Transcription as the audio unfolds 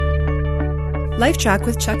LifeTrac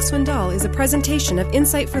with Chuck Swindoll is a presentation of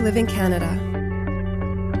Insight for Living Canada.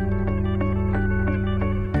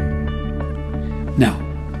 Now,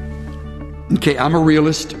 okay, I'm a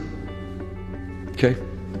realist. Okay,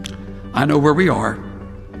 I know where we are.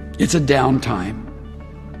 It's a downtime.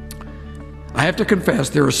 I have to confess,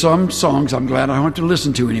 there are some songs I'm glad I don't have to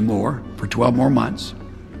listen to anymore for 12 more months.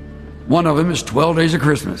 One of them is 12 Days of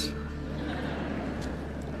Christmas.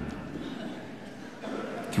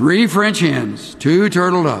 3 French hens, 2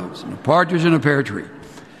 turtle doves, and a partridge in a pear tree.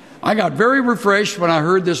 I got very refreshed when I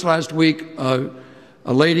heard this last week, a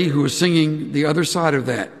lady who was singing the other side of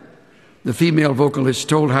that. The female vocalist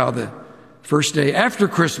told how the first day after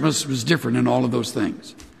Christmas was different in all of those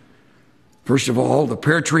things. First of all, the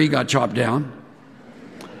pear tree got chopped down.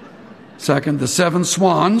 Second, the 7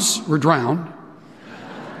 swans were drowned.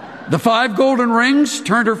 The 5 golden rings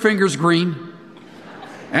turned her fingers green.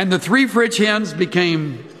 And the 3 French hens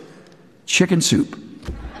became chicken soup.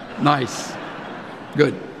 Nice.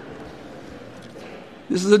 Good.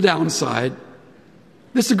 This is the downside.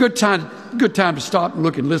 This is a good time to stop and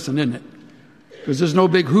look and listen, isn't it? Because there's no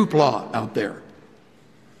big hoopla out there.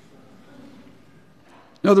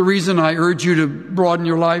 Another reason I urge you to broaden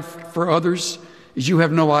your life for others is you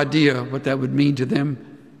have no idea what that would mean to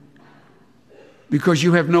them. Because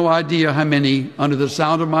you have no idea how many, under the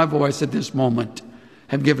sound of my voice at this moment,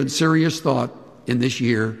 have given serious thought in this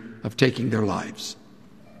year of taking their lives.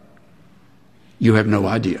 You have no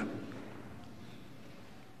idea.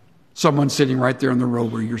 Someone sitting right there in the row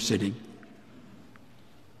where you're sitting.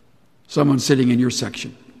 Someone sitting in your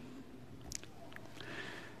section.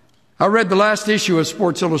 I read the last issue of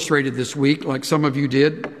Sports Illustrated this week, like some of you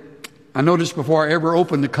did. I noticed before I ever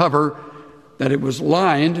opened the cover that it was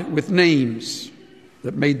lined with names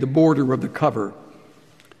that made the border of the cover.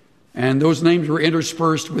 And those names were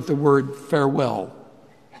interspersed with the word farewell.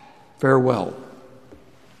 Farewell.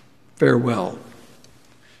 Farewell.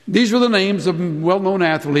 These were the names of well-known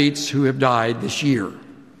athletes who have died this year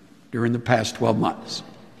during the past 12 months.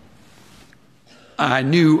 I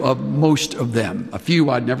knew of most of them. A few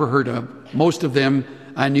I'd never heard of. Most of them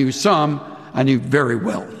I knew. Some I knew very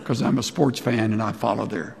well because I'm a sports fan and I follow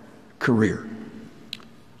their career.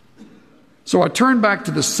 So I turned back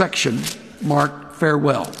to the section marked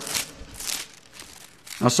farewell.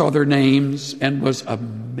 I saw their names and was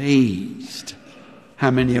amazed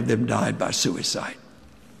how many of them died by suicide.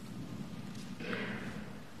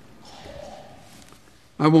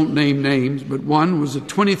 I won't name names, but one was a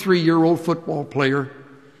 23-year-old football player,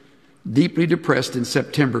 deeply depressed in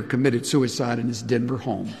September, committed suicide in his Denver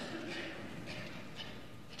home.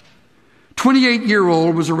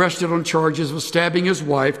 28-year-old was arrested on charges of stabbing his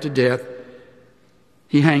wife to death.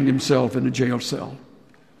 He hanged himself in a jail cell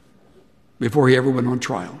before he ever went on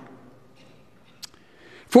trial.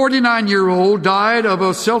 49-year-old died of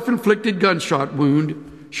a self-inflicted gunshot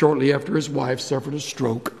wound shortly after his wife suffered a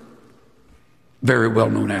stroke. Very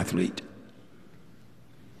well-known athlete.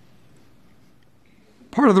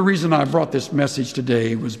 Part of the reason I brought this message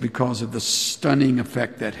today was because of the stunning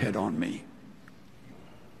effect that had on me.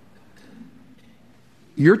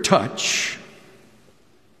 Your touch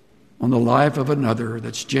on the life of another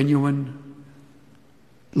that's genuine,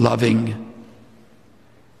 loving,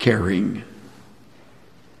 caring,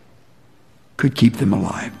 could keep them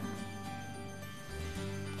alive.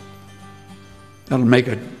 That'll make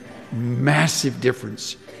a massive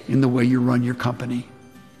difference in the way you run your company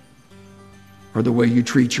or the way you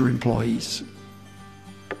treat your employees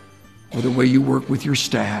or the way you work with your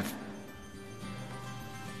staff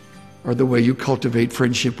or the way you cultivate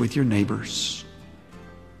friendship with your neighbors.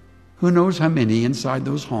 Who knows how many inside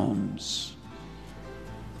those homes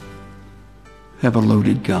have a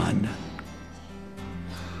loaded gun?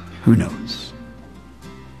 Who knows?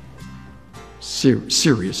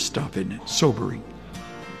 Serious stuff, isn't it? Sobering.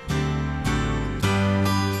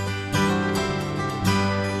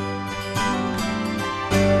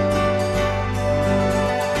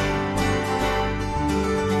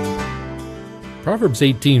 Proverbs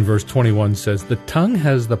 18 verse 21 says, "The tongue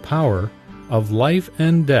has the power of life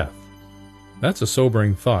and death." That's a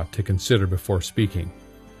sobering thought to consider before speaking.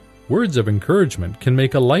 Words of encouragement can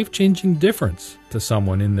make a life-changing difference to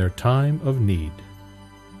someone in their time of need.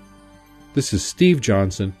 This is Steve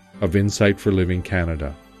Johnson of Insight for Living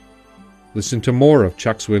Canada. Listen to more of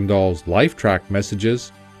Chuck Swindoll's LifeTrac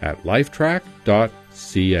messages at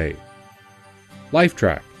lifetrac.ca.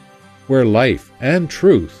 LifeTrac, where life and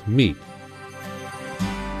truth meet.